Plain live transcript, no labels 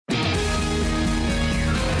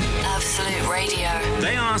Radio.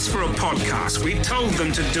 They asked for a podcast. We told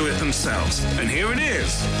them to do it themselves. And here it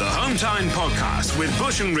is, the Home Time Podcast with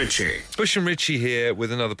Bush and Richie. Bush and Richie here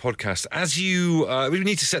with another podcast. As you, we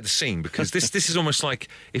need to set the scene because this is almost like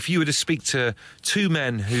if you were to speak to two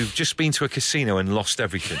men who've just been to a casino and lost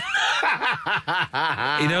everything.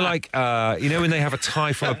 You know, when they have a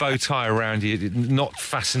tie from a bow tie around you, not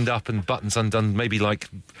fastened up and buttons undone, maybe like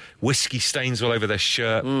whiskey stains all over their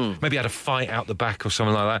shirt, maybe had a fight out the back or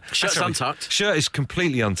something like that. Shirt's untucked. Shirt is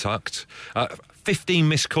completely untucked. 15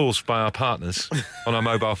 missed calls by our partners on our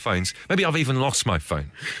mobile phones. Maybe I've even lost my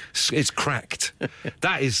phone. It's cracked.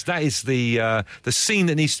 That is the scene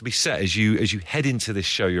that needs to be set as you head into this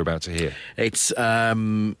show you're about to hear. It's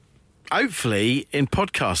hopefully in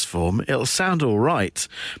podcast form it'll sound all right,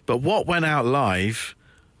 but what went out live,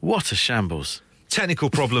 what a shambles. Technical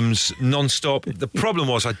problems non-stop. The problem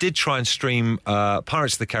was I did try and stream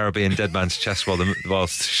Pirates of the Caribbean Dead Man's Chest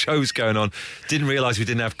whilst the show's going on. Didn't realise we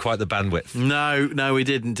didn't have quite the bandwidth. No, we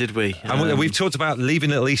didn't, did we? And we've talked about leaving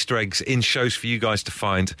little Easter eggs in shows for you guys to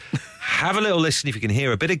find. Have a little listen if you can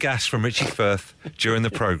hear a bit of gas from Richie Firth during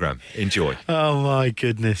the programme. Enjoy. Oh, my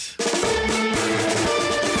goodness.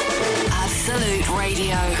 Absolute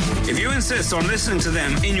Radio. If you insist on listening to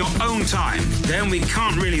them in your own time, then we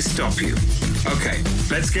can't really stop you. Okay,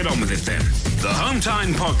 let's get on with it then. The Home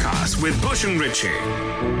Time Podcast with Bush and Richie.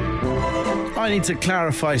 I need to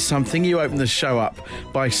clarify something. You opened the show up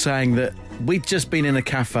by saying that we'd just been in a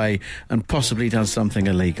cafe and possibly done something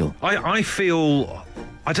illegal. I feel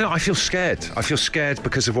scared. I feel scared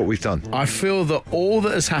because of what we've done. I feel that all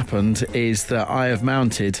that has happened is that I have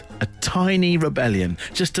mounted a tiny rebellion.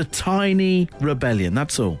 Just a tiny rebellion,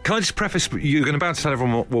 that's all. Can I just preface, you're going to about to tell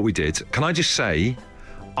everyone what we did. Can I just say,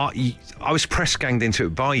 I was press ganged into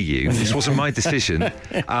it by you. This wasn't my decision.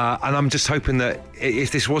 And I'm just hoping that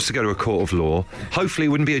if this was to go to a court of law, hopefully it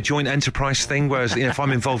wouldn't be a joint enterprise thing, whereas if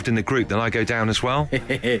I'm involved in the group, then I go down as well.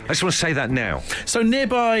 I just want to say that now. So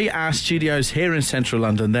nearby our studios here in central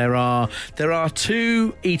London, there are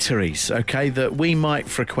two eateries, okay, that we might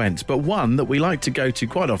frequent, but one that we like to go to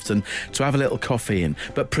quite often to have a little coffee in.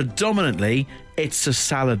 But predominantly, it's a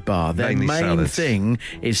salad bar. Their Mainly main salads. thing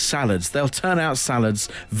is salads. They'll turn out salads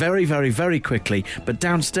very, very, very quickly. But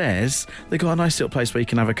downstairs, they've got a nice little place where you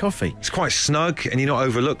can have a coffee. It's quite snug and you're not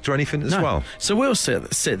overlooked or anything as well. So we'll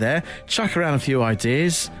sit there, chuck around a few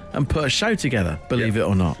ideas and put a show together, believe it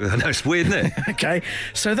or not. I know, it's weird, isn't it? Okay,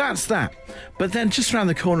 so that's that. But then just around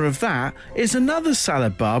the corner of that is another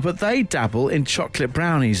salad bar, but they dabble in chocolate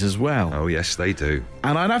brownies as well. Oh, yes, they do.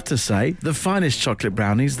 And I'd have to say, the finest chocolate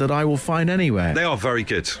brownies that I will find anywhere. They are very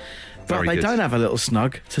good. But they don't have a little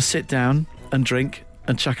snug to sit down and drink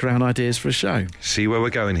and chuck around ideas for a show. See where we're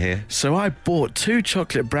going here? So I bought 2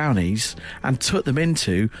 chocolate brownies and took them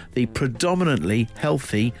into the predominantly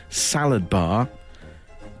healthy salad bar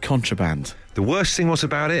Contraband. The worst thing was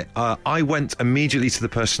about it, I went immediately to the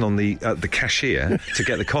person on the cashier to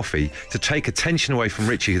get the coffee to take attention away from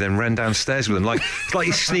Richie, who then ran downstairs with him. It's like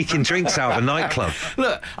he's sneaking drinks out of a nightclub.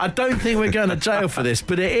 Look, I don't think we're going to jail for this,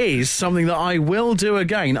 but it is something that I will do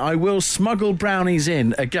again. I will smuggle brownies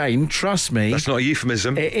in again, trust me. That's not a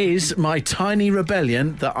euphemism. It is my tiny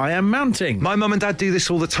rebellion that I am mounting. My mum and dad do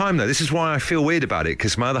this all the time, though. This is why I feel weird about it,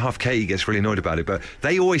 because my other half, Katie, gets really annoyed about it, but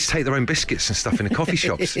they always take their own biscuits and stuff in the coffee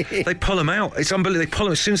shops. They pull them out. It's unbelievable. They pull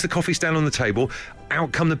them as soon as the coffee's down on the table.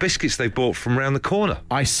 Out come the biscuits they've bought from round the corner.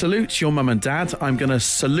 I salute your mum and dad. I'm going to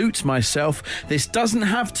salute myself. This doesn't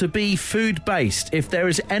have to be food-based. If there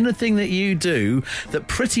is anything that you do that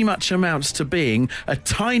pretty much amounts to being a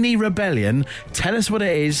tiny rebellion, tell us what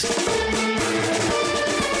it is.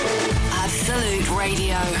 Absolute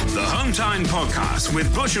Radio. The Home Time Podcast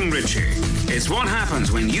with Bush and Richie. It's what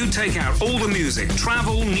happens when you take out all the music,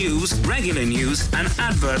 travel, news, regular news, and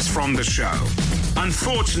adverts from the show.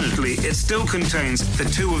 Unfortunately, it still contains the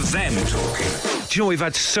two of them talking. Do you know, we've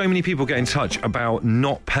had so many people get in touch about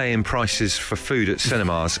not paying prices for food at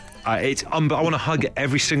cinemas. I want to hug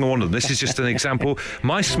every single one of them. This is just an example.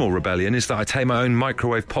 My small rebellion is that I take my own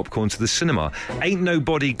microwave popcorn to the cinema. Ain't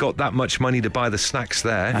nobody got that much money to buy the snacks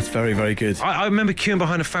there. That's very, very good. I remember queuing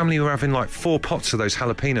behind a family who were having like 4 pots of those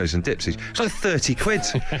jalapenos and dips. It's like 30 quid.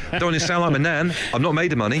 Don't want to sound like my nan. I'm not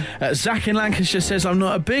made of money. Zach in Lancashire says, I'm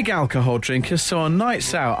not a big alcohol drinker, so on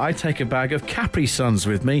nights out, I take a bag of Capri Suns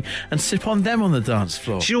with me and sip on them on the dance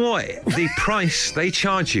floor. Do you know what? The price they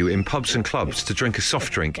charge you in pubs and clubs to drink a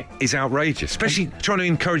soft drink is outrageous, especially trying to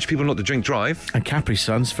encourage people not to drink drive. And Capri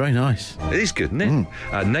Sun's very nice. It is good, isn't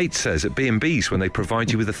it? Nate says at B&B's when they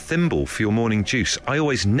provide you with a thimble for your morning juice, I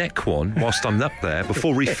always neck one whilst I'm up there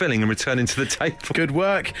before refilling and returning to the table. Good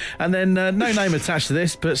work. And then no name attached to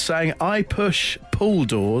this, but saying I push pool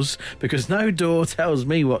doors because no door tells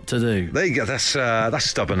me what to do. There you go. That's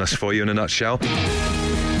stubbornness for you in a nutshell.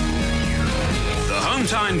 Home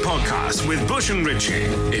Time Podcast with Bush and Richie.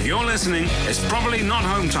 If you're listening, it's probably not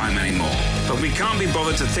Home Time anymore, but we can't be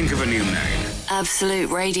bothered to think of a new name. Absolute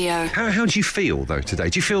Radio. How do you feel, though, today?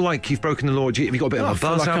 Do you feel like you've broken the law? Have you got a bit of a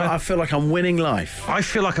buzz out of it? I feel like I'm winning life. I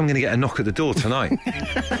feel like I'm going to get a knock at the door tonight.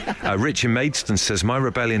 Rich in Maidstone says, my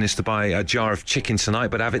rebellion is to buy a jar of chicken tonight,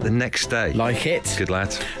 but have it the next day. Like it. Good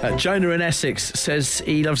lad. Jonah in Essex says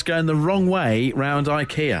he loves going the wrong way round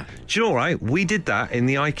IKEA. Do you know, all right? We did that in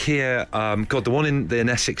the IKEA, the one in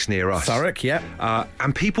Essex near us. Thurrock, yeah.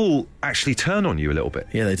 And people actually turn on you a little bit.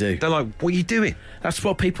 Yeah, they do. They're like, what are you doing? That's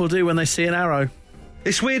what people do when they see an arrow.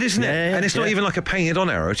 It's weird, isn't it? Yeah, and it's not even like a painted on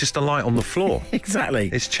arrow, it's just a light on the floor. Exactly.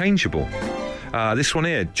 It's changeable. This one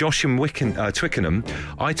here, Josh in Twickenham.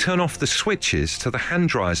 I turn off the switches to the hand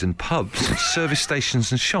dryers in pubs, service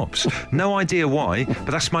stations and shops. No idea why,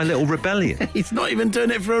 but that's my little rebellion. He's not even doing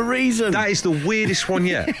it for a reason. That is the weirdest one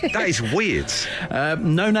yet. That is weird.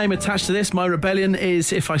 No name attached to this. My rebellion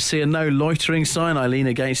is if I see a no loitering sign, I lean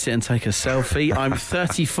against it and take a selfie. I'm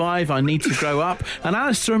 35, I need to grow up. And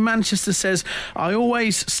Alistair in Manchester says, I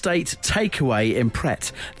always state takeaway in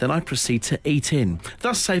Pret, then I proceed to eat in,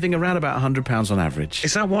 thus saving around about £100 on average.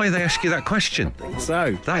 Is that why they ask you that question?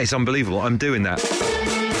 So that is unbelievable. I'm doing that.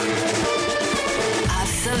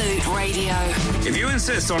 Absolute Radio. If you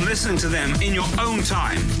insist on listening to them in your own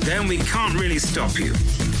time, then we can't really stop you.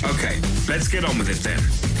 Okay, let's get on with it then.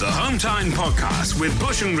 The Home Time Podcast with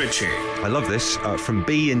Bush and Richie. I love this. From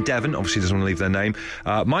B in Devon, obviously doesn't want to leave their name.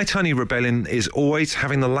 My tiny rebellion is always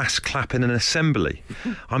having the last clap in an assembly.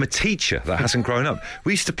 I'm a teacher that hasn't grown up.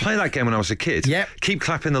 We used to play that game when I was a kid. Yep. Keep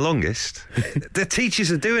clapping the longest. The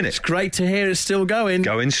teachers are doing it. It's great to hear it's still going.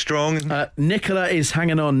 Going strong. Nicola is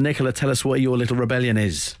hanging on. Nicola, tell us what your little rebellion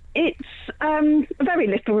is. It's a very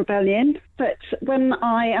little rebellion, but when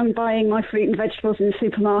I am buying my fruit and vegetables in the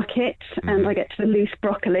supermarket and I get to the loose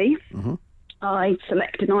broccoli, I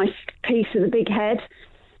select a nice piece of the big head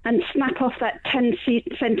and snap off that 10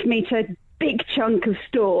 centimetre big chunk of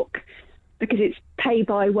stalk because it's pay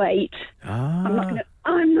by weight. I'm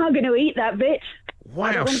not going to eat that bit. Wow.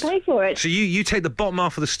 I don't want to pay for it. So you take the bottom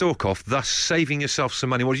half of the stalk off, thus saving yourself some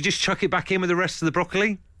money. What, do you just chuck it back in with the rest of the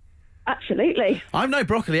broccoli? Absolutely. I'm no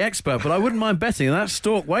broccoli expert, but I wouldn't mind betting that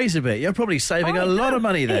stalk weighs a bit. You're probably saving a lot of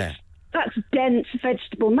money there. That's dense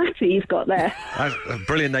vegetable matter you've got there. That's a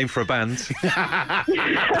brilliant name for a band.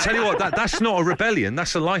 I tell you what, that's not a rebellion,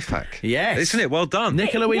 that's a life hack. Yes. Isn't it? Well done.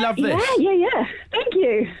 Nicola, we love this. Yeah. Thank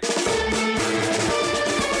you.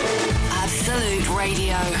 Absolute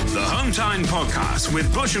Radio. The Home Time Podcast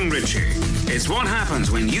with Bush and Richie. It's what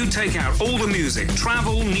happens when you take out all the music,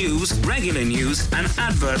 travel, news, regular news, and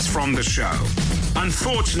adverts from the show.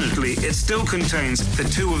 Unfortunately, it still contains the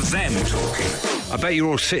two of them talking. I bet you're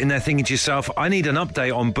all sitting there thinking to yourself, I need an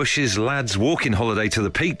update on Bush's lads' walking holiday to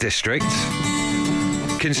the Peak District.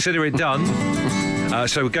 Consider it done.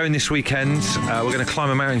 So we're going this weekend. We're going to climb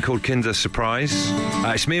a mountain called Kinder Surprise.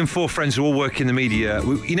 It's me and 4 friends who all work in the media.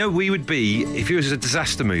 We would be, if it was a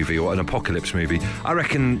disaster movie or an apocalypse movie, I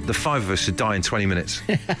reckon the 5 of us would die in 20 minutes.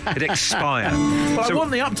 It'd expire. But I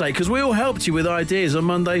want the update because we all helped you with ideas on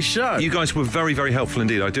Monday's show. You guys were very, very helpful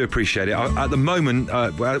indeed. I do appreciate it. At the moment,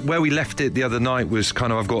 where we left it the other night was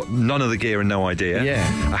kind of, I've got none of the gear and no idea. Yeah.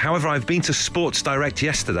 However, I've been to Sports Direct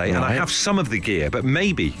yesterday and I have some of the gear, but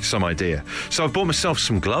maybe some idea. So I've bought myself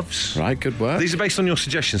some gloves. Right, good work. These are based on your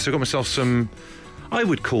suggestions. So I got myself some, I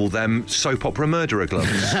would call them soap opera murderer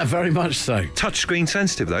gloves. Very much so. Touchscreen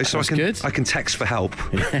sensitive though, so That's I can text for help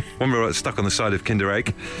when we're stuck on the side of Kinder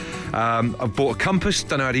Egg. I've bought a compass.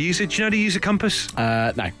 Don't know how to use it. Do you know how to use a compass? No.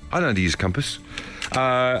 I don't know how to use a compass.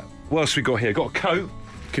 What else we got here? Got a coat.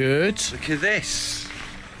 Good. Look at this.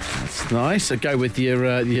 That's nice. I go with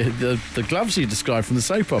the gloves you described from the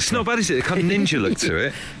soap opera. It's not bad, is it? A kind of ninja look to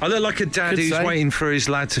it. I look like a dad who's waiting for his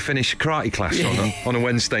lad to finish a karate class on a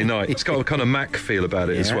Wednesday night. It's got a kind of Mac feel about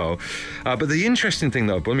it as well. But the interesting thing,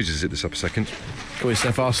 though, let me just zip this up a second. Call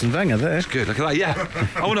yourself Arsene Wenger there. That's good. Look at that. Yeah.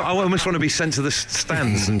 I almost want to be sent to the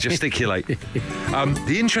stands and gesticulate.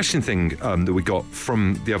 The interesting thing that we got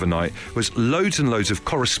from the other night was loads and loads of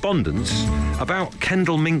correspondence about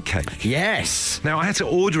Kendal mint cake. Yes. Now, I had to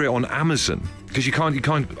order it on Amazon. because you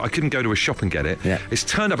can't. I couldn't go to a shop and get it. Yeah. It's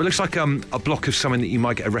turned up. It looks like a block of something that you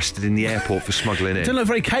might get arrested in the airport for smuggling in. Doesn't look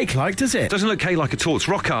very cake-like, does it? Doesn't look cake-like at all. It's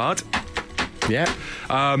rock hard. Yeah.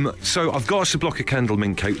 So I've got us a block of Kendal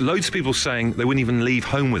mint cake. Loads of people saying they wouldn't even leave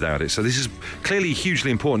home without it. So this is clearly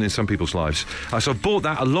hugely important in some people's lives. So I've bought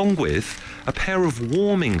that along with a pair of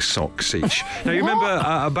warming socks each. Now, you remember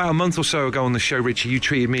about a month or so ago on the show, Richie, you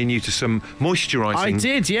treated me and you to some moisturising... I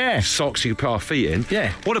did, yeah. ...socks you put our feet in.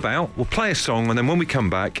 Yeah. What about, we'll play a song, and then when we come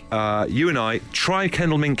back, you and I try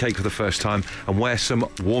Kendal mint cake for the first time and wear some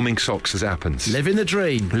warming socks as it happens. Living the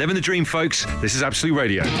dream. Living the dream, folks. This is Absolute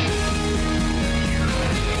Radio.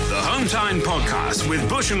 Home Time Podcast with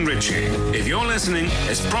Bush and Richie. If you're listening,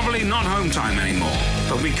 it's probably not Home Time anymore,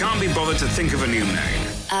 but we can't be bothered to think of a new name.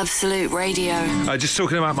 Absolute Radio. Just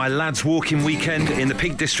talking about my lads' walking weekend in the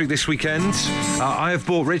Peak District this weekend. I have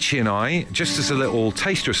bought Richie and I, just as a little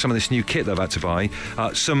taster of some of this new kit that I've had to buy,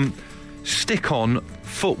 some stick-on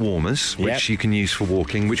foot warmers, which you can use for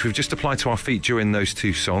walking, which we've just applied to our feet during those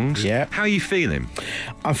two songs. Yeah. How are you feeling?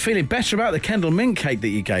 I'm feeling better about the Kendal mint cake that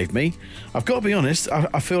you gave me. I've got to be honest,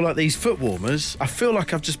 I feel like these foot warmers, I feel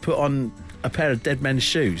like I've just put on a pair of dead men's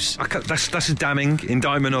shoes. That's a damning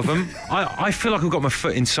indictment of them. I feel like I've got my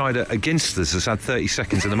foot inside a Ginsters that's had 30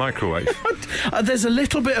 seconds in the microwave. There's a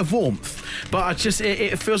little bit of warmth, but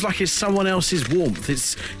it feels like it's someone else's warmth.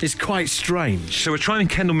 It's quite strange. So we're trying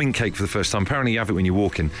Kendal mint cake for the first time. Apparently you have it when you're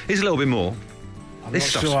walking. Here's a little bit more.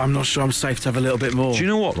 I'm not sure I'm safe to have a little bit more. Do you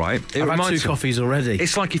know what, right? I've had 2 coffees already.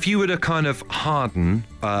 It's like if you were to kind of harden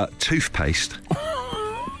toothpaste,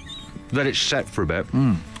 let it set for a bit,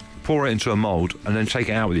 pour it into a mould, and then take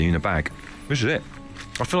it out with you in a bag. This is it.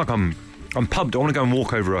 I feel like I'm pumped. I want to go and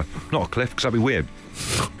walk over not a cliff, because that'd be weird.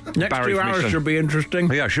 Next Barry 2 hours Michelin. should be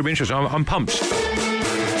interesting. Yeah, it should be interesting. I'm pumped.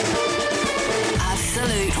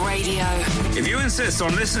 Absolute Radio. If you insist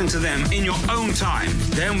on listening to them in your own time,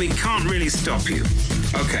 then we can't really stop you.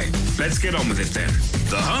 Okay, let's get on with it then.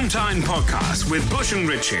 The Home Time Podcast with Bush and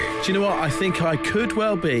Richie. Do you know what? I think I could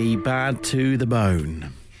well be bad to the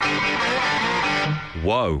bone.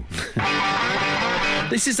 Whoa.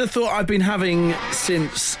 This is the thought I've been having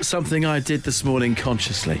since something I did this morning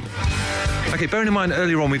consciously. Okay, bearing in mind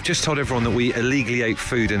earlier on we've just told everyone that we illegally ate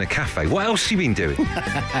food in a cafe. What else have you been doing?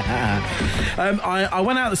 I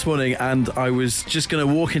went out this morning and I was just going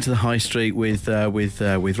to walk into the high street with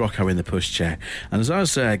Rocco in the pushchair. And as I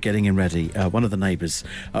was getting him ready, one of the neighbours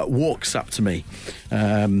walks up to me.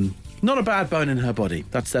 Not a bad bone in her body,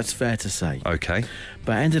 that's fair to say. Okay.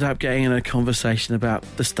 But ended up getting in a conversation about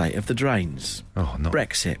the state of the drains. Oh, no.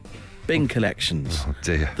 Brexit. Bin collections. Oh,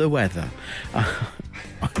 dear. The weather.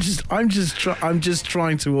 I'm just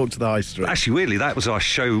trying to walk to the high street. Actually, weirdly, that was our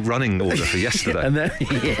show running order for yesterday. And then,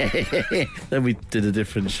 then we did a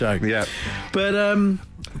different show. Yeah. But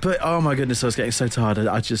oh my goodness, I was getting so tired.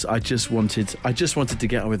 I just wanted to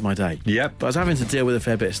get on with my day. Yep. But I was having to deal with a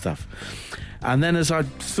fair bit of stuff. And then as I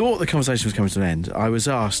thought the conversation was coming to an end, I was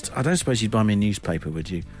asked, I don't suppose you'd buy me a newspaper, would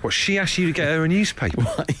you? What, she asked you to get her a newspaper?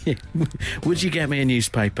 Would you get me a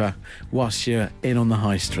newspaper whilst you're in on the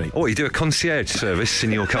high street? Oh, you do a concierge service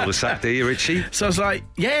in your cul-de-sac, do you, Richie? So I was like,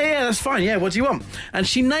 yeah, that's fine. Yeah, what do you want? And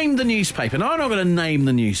she named the newspaper. Now, I'm not going to name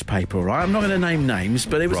the newspaper, all right? I'm not going to name names,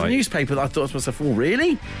 but it was a newspaper that I thought to myself, oh,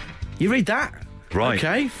 really? You read that? Right.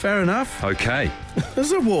 Okay, fair enough. Okay.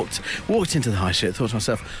 As I walked into the high street, I thought to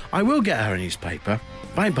myself, I will get her a newspaper,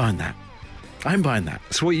 but I ain't buying that.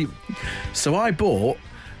 So what you... So I bought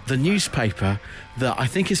the newspaper that I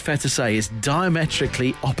think is fair to say is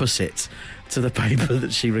diametrically opposite to the paper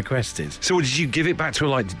that she requested. So what, did you give it back to her,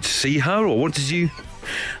 like, to see her, or what did you...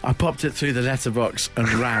 I popped it through the letterbox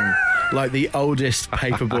and ran like the oldest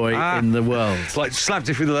paperboy in the world. Like, slapped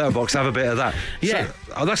it through the letterbox, have a bit of that. Yeah.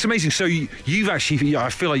 So, that's amazing. So you've actually... I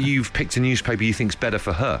feel like you've picked a newspaper you think's better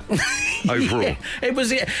for her, overall. Yeah,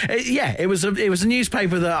 it was a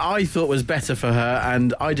newspaper that I thought was better for her,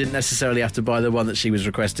 and I didn't necessarily have to buy the one that she was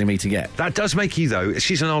requesting me to get. That does make you, though,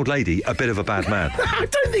 she's an old lady, a bit of a bad man. I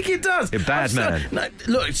don't think it does. A bad man. No,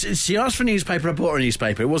 look, she asked for a newspaper, I bought her a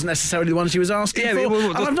newspaper. It wasn't necessarily the one she was asking for,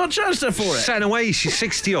 and I've not judged her for it. Setting away, she's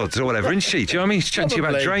 60-odds or whatever, isn't she? Do you know what I mean? She's chatting to you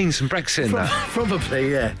about drains and Brexit and that.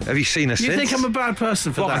 Probably, yeah. Have you seen her since? You think I'm a bad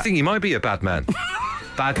person for that? I think you might be a bad man.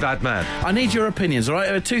 Bad man. I need your opinions, all right?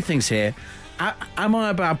 There are 2 things here. Am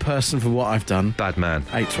I a bad person for what I've done? Bad man.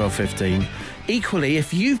 8, 12, 15. Equally,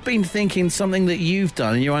 if you've been thinking something that you've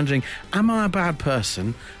done and you're wondering, am I a bad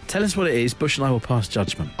person? Tell us what it is. Bush and I will pass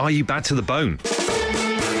judgment. Are you bad to the bone?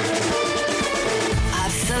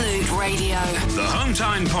 Absolute Radio. The Home Home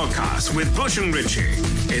Time Podcast with Bush and Richie.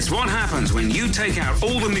 It's what happens when you take out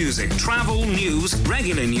all the music, travel, news,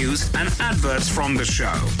 regular news, and adverts from the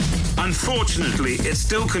show. Unfortunately, it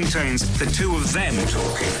still contains the two of them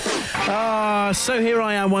talking. So here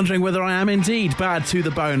I am wondering whether I am indeed bad to the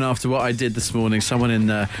bone after what I did this morning. Someone in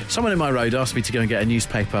my road asked me to go and get a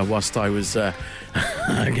newspaper whilst I was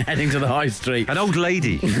heading to the high street. An old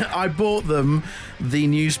lady. I bought them the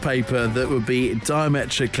newspaper that would be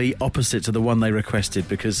diametrically opposite to the one they requested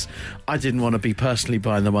because I didn't want to be personally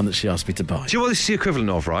buying the one that she asked me to buy. Do you know what this is the equivalent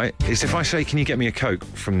of, right? Is if I say, can you get me a Coke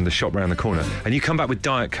from the shop round the corner, and you come back with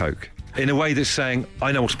Diet Coke in a way that's saying,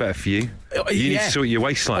 I know what's better for you. You need to sort your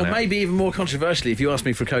waistline out. Or maybe even more controversially, if you asked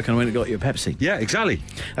me for a Coke and I went and got you a Pepsi. Yeah, exactly.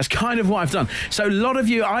 That's kind of what I've done. So a lot of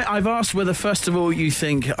you, I've asked whether, first of all, you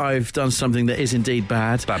think I've done something that is indeed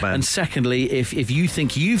bad. Bad man. And secondly, if you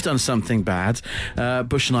think you've done something bad,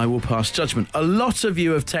 Bush and I will pass judgment. A lot of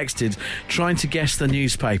you have texted trying to guess the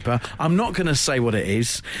newspaper. I'm not going to say what it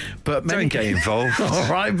is, but Don't get involved. All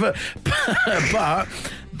right, but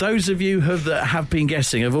those of you that have been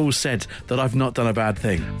guessing have all said that I've not done a bad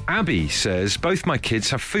thing. Abby says, both my kids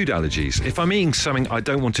have food allergies. If I'm eating something I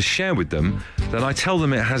don't want to share with them, then I tell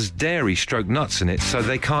them it has dairy/nuts in it, so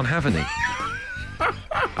they can't have any.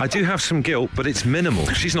 I do have some guilt, but it's minimal.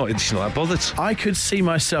 She's not that bothered. I could see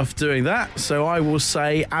myself doing that, so I will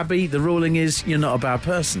say, Abby, the ruling is you're not a bad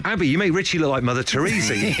person. Abby, you make Richie look like Mother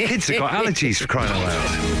Teresa. Your kids have got allergies, for crying out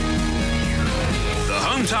loud. The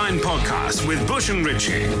Home Time Podcast with Bush and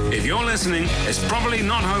Richie. If you're listening, it's probably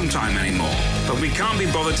not Home Time anymore, but we can't be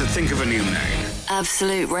bothered to think of a new name.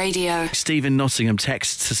 Absolute Radio. Stephen Nottingham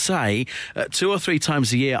texts to say 2 or 3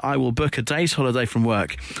 times a year I will book a day's holiday from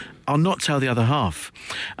work. I'll not tell the other half.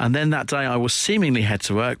 And then that day I will seemingly head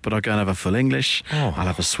to work, but I'll go and have a full English. I'll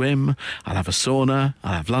have a swim. I'll have a sauna.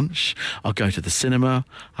 I'll have lunch. I'll go to the cinema.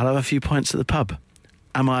 I'll have a few pints at the pub.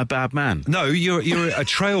 Am I a bad man? No, you're a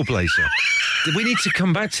trailblazer. We need to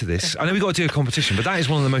come back to this. I know we've got to do a competition, but that is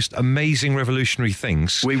one of the most amazing revolutionary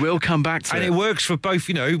things. We will come back to it. And it works for both,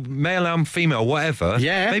 male and female, whatever.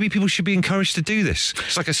 Yeah. Maybe people should be encouraged to do this.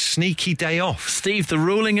 It's like a sneaky day off. Steve, the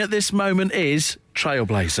ruling at this moment is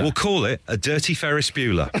trailblazer. We'll call it a dirty Ferris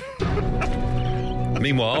Bueller.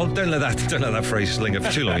 Meanwhile, don't let that phrase linger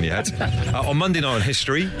for too long in your head. On Monday Night on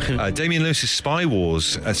History, Damien Lewis's Spy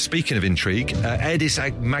Wars, speaking of intrigue, aired its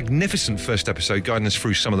magnificent first episode, guiding us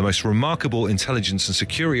through some of the most remarkable intelligence and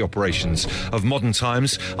security operations of modern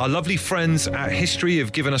times. Our lovely friends at History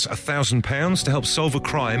have given us £1,000 to help solve a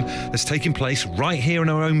crime that's taking place right here in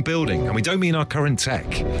our own building, and we don't mean our current tech.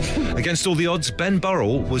 Against all the odds, Ben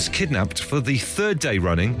Burrell was kidnapped for the 3rd day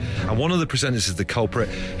running, and one of the presenters is the culprit.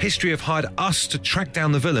 History have hired us to track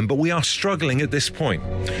down the villain, but we are struggling at this point.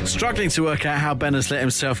 Struggling to work out how Ben has let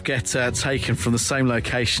himself get taken from the same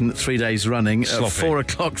location 3 days running Sloppy. at 4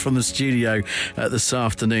 o'clock from the studio this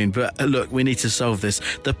afternoon. But look, we need to solve this.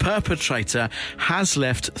 The perpetrator has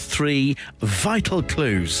left 3 vital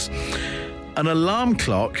clues. An alarm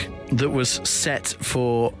clock that was set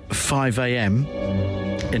for 5 a.m.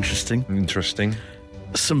 Interesting.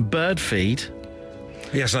 Some bird feed.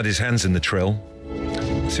 He hasn't had his hands in the trill.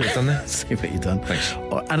 See what I've done there? See what you've done. Thanks.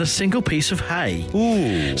 And a single piece of hay.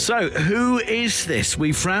 Ooh. So, who is this?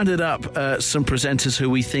 We've rounded up some presenters who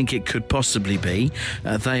we think it could possibly be.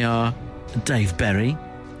 They are Dave Berry,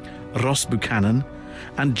 Ross Buchanan,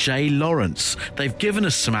 and Jay Lawrence. They've given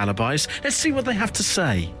us some alibis. Let's see what they have to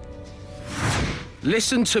say.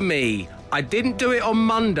 Listen to me. I didn't do it on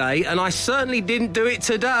Monday, and I certainly didn't do it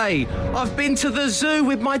today. I've been to the zoo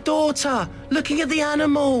with my daughter, looking at the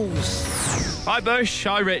animals. Hi Bush,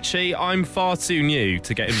 hi Richie. I'm far too new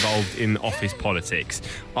to get involved in office politics.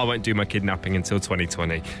 I won't do my kidnapping until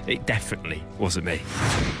 2020. It definitely wasn't me.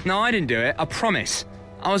 No, I didn't do it, I promise.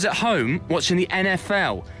 I was at home watching the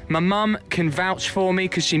NFL. My mum can vouch for me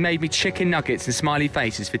because she made me chicken nuggets and smiley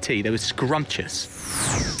faces for tea. They were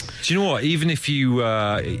scrumptious. Do you know what? Even if you,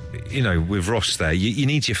 with Ross there, you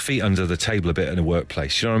need your feet under the table a bit in a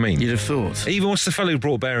workplace. You know what I mean? You'd have thought. Even what's the fellow who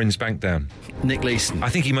brought Barron's Bank down? Nick Leeson. I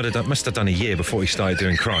think he must have done a year before he started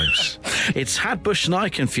doing crimes. It's had Bush and I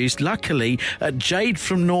confused. Luckily, Jade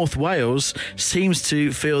from North Wales seems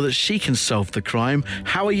to feel that she can solve the crime.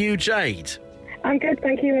 How are you, Jade? I'm good,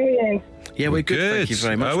 thank you. How are you? Yeah, we're good. Thank you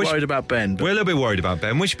very much. Worried about Ben. We're a little bit worried about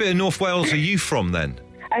Ben. Which bit of North Wales are you from then?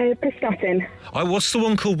 Prestatyn. What's the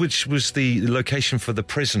one called which was the location for The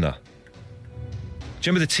Prisoner? Do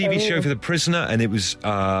you remember the TV show for The Prisoner? And it was, it's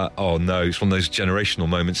one of those generational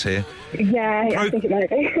moments here. Yeah, I think it might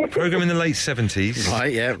be. Program in the late 70s.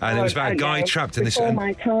 Right, yeah. And it was about a guy trapped in this... Before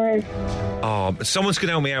my time. Someone's going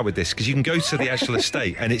to help me out with this, because you can go to the actual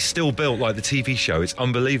estate and it's still built like the TV show. It's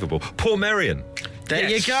unbelievable. Portmeirion. There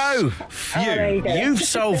Yes. you go. Phew. there you go. You've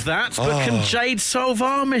solved that, but can Jade solve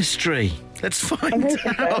our mystery? Let's find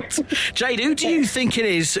out. Jade, who do you think it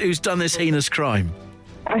is who's done this heinous crime?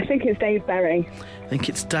 I think it's Dave Berry. I think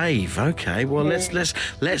it's Dave. Okay, well let's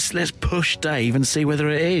push Dave and see whether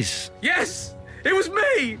it is. Yes, it was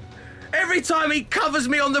me. Every time he covers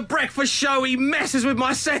me on the breakfast show, he messes with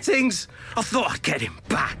my settings. I thought I'd get him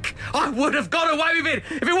back. I would have got away with it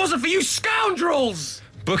if it wasn't for you scoundrels.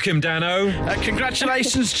 Book him, Dano.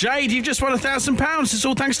 Congratulations, Jade. You've just won £1,000. It's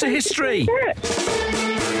all thanks to history.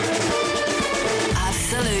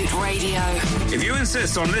 Absolute Radio. If you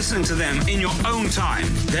insist on listening to them in your own time,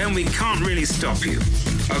 then we can't really stop you.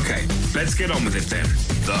 Okay, let's get on with it then.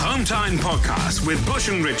 The Home Time Podcast with Bush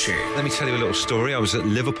and Richie. Let me tell you a little story. I was at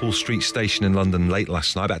Liverpool Street Station in London late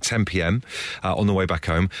last night, about 10 p.m, on the way back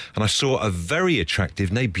home, and I saw a very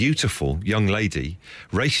attractive, nay, beautiful young lady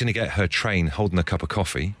racing to get her train holding a cup of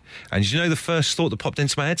coffee. And you know the first thought that popped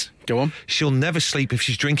into my head? Go on. She'll never sleep if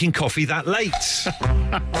she's drinking coffee that late.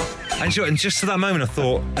 And just at that moment, I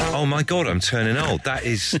thought, oh my God, I'm turning old.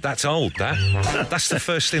 That's old, That's the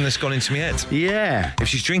first thing that's gone into my head. Yeah. If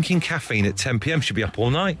she's drinking caffeine at 10 p.m, she'll be up all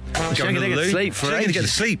night. She ain't gonna get to sleep for She ain't going to get to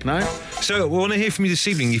ages. sleep. No. So we want to hear from you this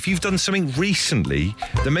evening. If you've done something recently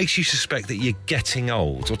that makes you suspect that you're getting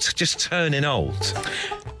old or just turning old.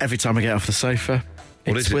 Every time I get off the sofa,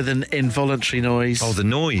 What it's is it? with an involuntary noise. Oh, the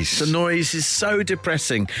noise. The noise is so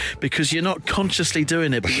depressing because you're not consciously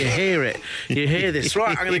doing it, but you hear it. You hear this.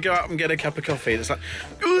 Right, I'm going to go up and get a cup of coffee. And it's like,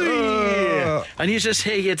 "Ooh." And you just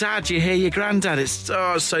hear your dad, you hear your granddad. It's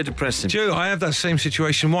so depressing. Joe, I have that same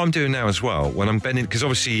situation. What I'm doing now as well, when I'm bending, because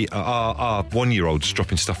obviously our 1-year-old's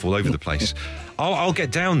dropping stuff all over the place. I'll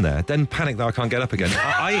get down there, then panic that I can't get up again.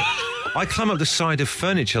 I climb up the side of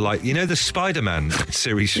furniture like, you know, the Spider-Man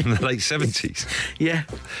series from the late 70s. Yeah.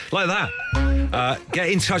 Like that. Get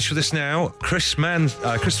in touch with us now.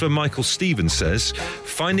 Christopher Michael Stevens says,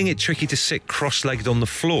 finding it tricky to sit cross-legged on the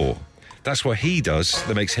floor. That's what he does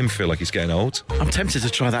that makes him feel like he's getting old. I'm tempted to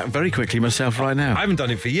try that very quickly myself right now. I haven't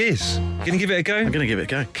done it for years. Can you give it a go? I'm going to give it a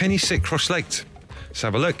go. Can you sit cross-legged? Let's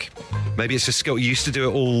have a look. Maybe it's a skill. You used to do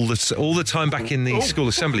it all the time back in the school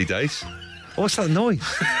assembly days. Oh, what's that noise?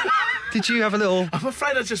 Did you have a little... I'm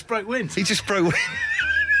afraid I just broke wind. He just broke wind.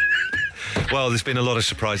 Well, there's been a lot of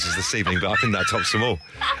surprises this evening, but I think that tops them all.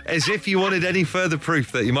 As if you wanted any further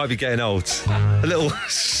proof that you might be getting old. A little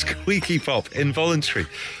squeaky pop, involuntary.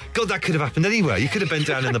 God, that could have happened anywhere. You could have bent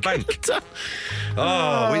down in the bank.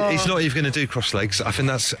 He's not even going to do cross legs. I think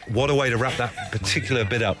that's... What a way to wrap that particular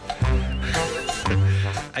bit up.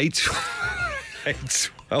 8,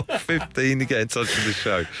 12, 15 to get in touch with the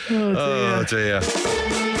show. Oh, dear.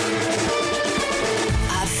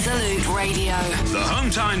 Absolute Radio. The Home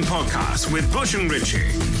Time Podcast with Bush and Richie.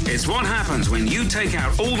 It's what happens when you take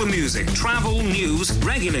out all the music, travel, news,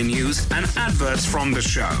 regular news, and adverts from the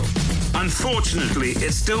show. Unfortunately,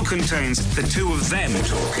 it still contains the two of them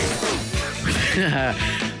talking.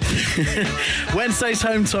 Wednesday's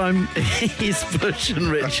home time is Bush and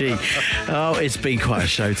Richie. Oh, it's been quite a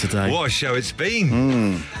show today. What a show it's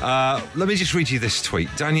been. Let me just read you this tweet.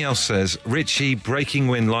 Danielle says, Richie, Breaking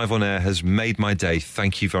Wind live on air has made my day.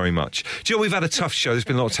 Thank you very much. Do you know, we've had a tough show. There's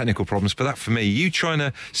been a lot of technical problems, but that for me, you trying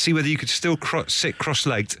to see whether you could still sit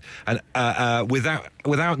cross-legged and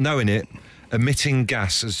without knowing it, emitting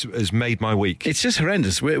gas has made my week. It's just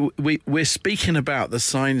horrendous. We're speaking about the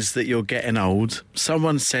signs that you're getting old.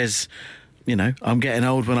 Someone says, you know, I'm getting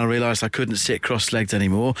old when I realised I couldn't sit cross-legged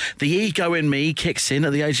anymore. The ego in me kicks in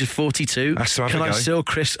at the age of 42. That's to have Can a I go. still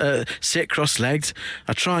sit cross-legged?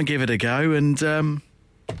 I try and give it a go, and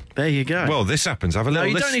there you go. Well, this happens. Have a little no,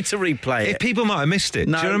 you listen. don't need to replay it. People might have missed it.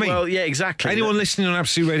 No, Do you know what I mean? well, yeah, exactly. Anyone listening on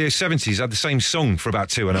Absolute Radio 70s had the same song for about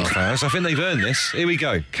 2.5 hours. I think they've earned this. Here we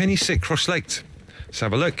go. Can you sit cross-legged? Let's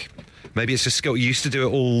have a look. Maybe it's a skill. You used to do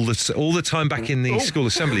it all the time back in the school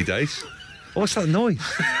assembly days. Oh, what's that noise?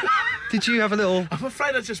 Did you have a little... I'm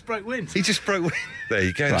afraid I just broke wind. He just broke wind. There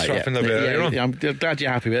you go. That's Right, right from the bit earlier on. I'm glad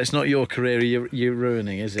you're happy, but it's not your career you're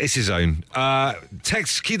ruining, is it? It's his own.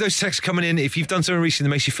 Keep those texts coming in. If you've done something recently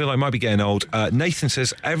that makes you feel like you might be getting old. Nathan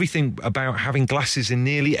says everything about having glasses in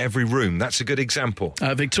nearly every room. That's a good example.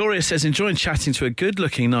 Victoria says, enjoying chatting to a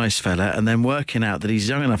good-looking, nice fella and then working out that he's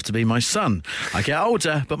young enough to be my son. I get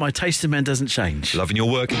older, but my taste in men doesn't change. Loving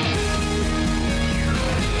your work.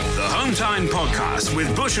 Home Time Podcast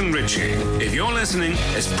with Bush and Richie. If you're listening,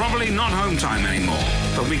 it's probably not Home Time anymore,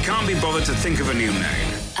 but we can't be bothered to think of a new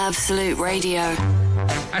name. Absolute Radio.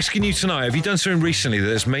 Asking you tonight, have you done something recently that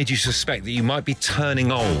has made you suspect that you might be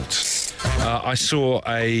turning old? I saw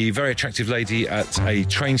a very attractive lady at a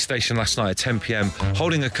train station last night at 10 p.m.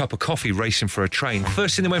 holding a cup of coffee, racing for a train.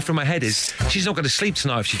 First thing that went through my head is, she's not going to sleep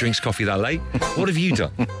tonight if she drinks coffee that late. What have you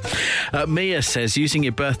done? Mia says using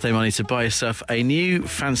your birthday money to buy yourself a new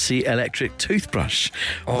fancy electric toothbrush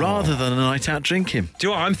rather than a night out drinking. Do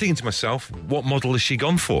you know what I'm thinking to myself? What model has she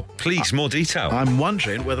gone for? Please, more detail. I'm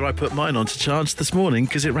wondering whether I put mine on to charge this morning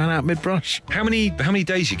because it ran out mid-brush. How many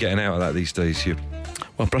days are you getting out of that these days?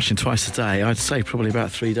 Well, brushing twice a day, I'd say probably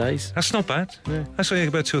about 3 days. That's not bad. Yeah. That's only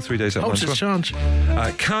about 2 or 3 days at once. Charge.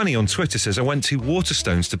 Carney on Twitter says, I went to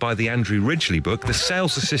Waterstones to buy the Andrew Ridgeley book. The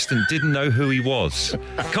sales assistant didn't know who he was.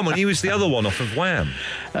 Come on, he was the other one off of Wham.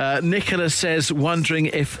 Nicola says, wondering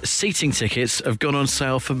if seating tickets have gone on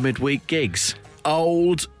sale for midweek gigs.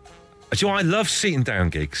 Old. Do you know, I love sitting down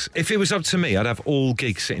gigs. If it was up to me, I'd have all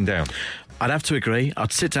gigs sitting down. I'd have to agree.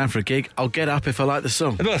 I'd sit down for a gig. I'll get up if I like the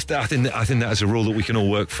song. I think that is a rule that we can all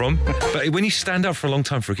work from. But when you stand up for a long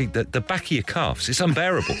time for a gig, the back of your calves, it's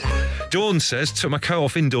unbearable. Dawn says, took my coat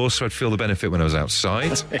off indoors so I'd feel the benefit when I was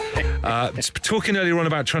outside. Talking earlier on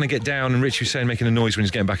about trying to get down and Richie was saying making a noise when he's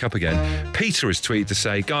getting back up again. Peter has tweeted to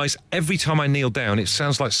say, guys, every time I kneel down, it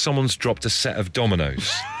sounds like someone's dropped a set of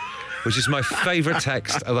dominoes. Which is my favourite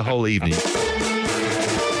text of the whole evening.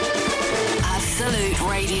 Absolute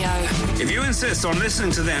Radio. If you insist on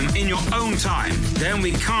listening to them in your own time, then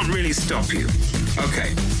we can't really stop you.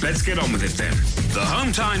 Okay, let's get on with it then. The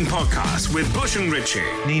Home Time Podcast with Bush and Richie.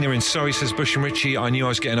 Nina in Surrey says, Bush and Richie, I knew I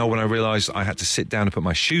was getting old when I realised I had to sit down and put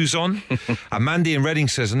my shoes on. And Mandy in Reading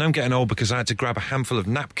says, I know I'm getting old because I had to grab a handful of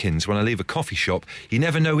napkins when I leave a coffee shop. You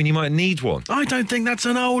never know when you might need one. I don't think that's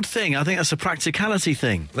an old thing. I think that's a practicality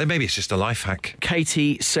thing. Then maybe it's just a life hack.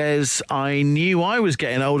 Katie says, I knew I was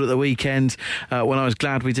getting old at the weekend when I was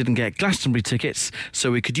glad we didn't get Glastonbury tickets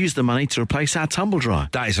so we could use the money to replace our tumble dryer.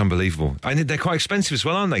 That is unbelievable. I think they're quite expensive as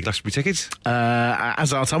well, aren't they, Glastonbury tickets?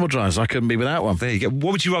 As our tumble dryers, I couldn't be without one. There you go.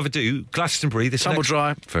 What would you rather do? Glastonbury, this tumble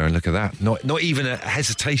dryer. Fair, look at that. Not even a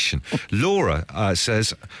hesitation. Laura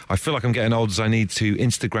says, I feel like I'm getting old as I need to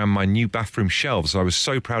Instagram my new bathroom shelves. I was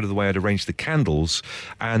so proud of the way I'd arranged the candles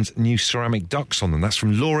and new ceramic ducks on them. That's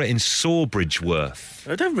from Laura in Sawbridgeworth.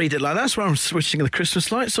 I don't read it like that. That's why I'm switching the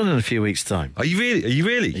Christmas lights on in a few weeks' time. Are you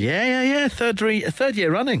really? Yeah. Third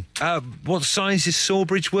year running. What size is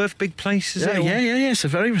Sawbridgeworth? Big place, is it? Yeah. It's a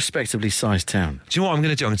very respectably sized town. Do you know what I'm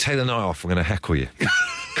going to do? I'm going to take the night off. I'm going to heckle you.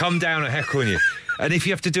 Come down and heckle you. And if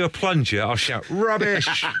you have to do a plunger, I'll shout,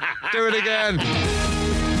 rubbish! Do it again! The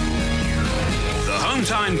Home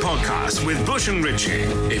Time Podcast with Bush and Richie.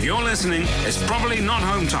 If you're listening, it's probably not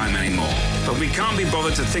Home Time anymore, but we can't be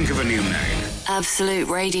bothered to think of a new name. Absolute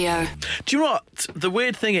Radio. Do you know what? The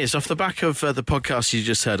weird thing is, off the back of the podcast you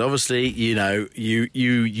just heard, obviously, you know,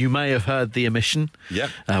 you may have heard the emission.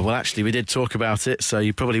 Yep. Well, actually, we did talk about it, so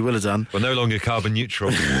you probably will have done. We're no longer carbon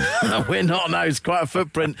neutral. We're not, no. It's quite a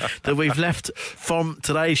footprint that we've left from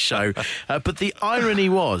today's show. But the irony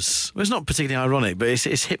was, well, it's not particularly ironic, but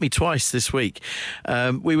it's hit me twice this week.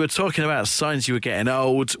 We were talking about signs you were getting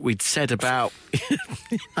old. We'd said about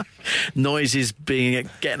noises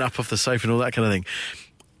getting up off the sofa and all that kind of thing.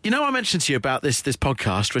 You know, I mentioned to you about this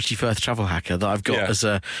podcast, Richie Firth Travel Hacker, that I've got as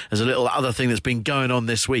a little other thing that's been going on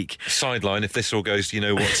this week. Sideline, if this all goes, you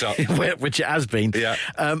know what's up. Which it has been. Yeah.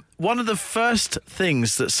 One of the first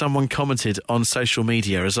things that someone commented on social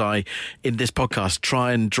media as I, in this podcast,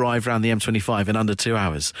 try and drive around the M25 in under 2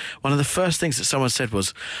 hours, one of the first things that someone said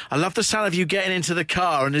was, I love the sound of you getting into the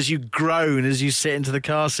car and as you groan as you sit into the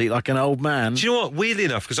car seat like an old man. Do you know what? Weirdly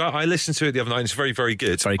enough, because I listened to it the other night and it's very, very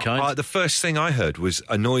good. Very kind. The first thing I heard was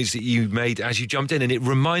a noise that you made as you jumped in, and it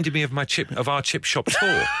reminded me of our chip shop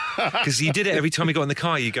tour, because you did it every time you got in the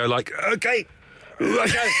car. You go like, okay.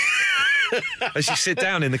 As you sit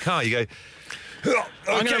down in the car, you go, okay.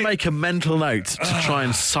 I'm going to make a mental note to try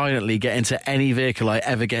and silently get into any vehicle I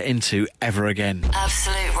ever get into ever again.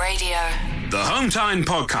 Absolute Radio. The Home Time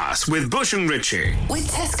Podcast with Bush and Richie. With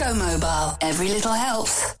Tesco Mobile, every little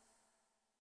helps.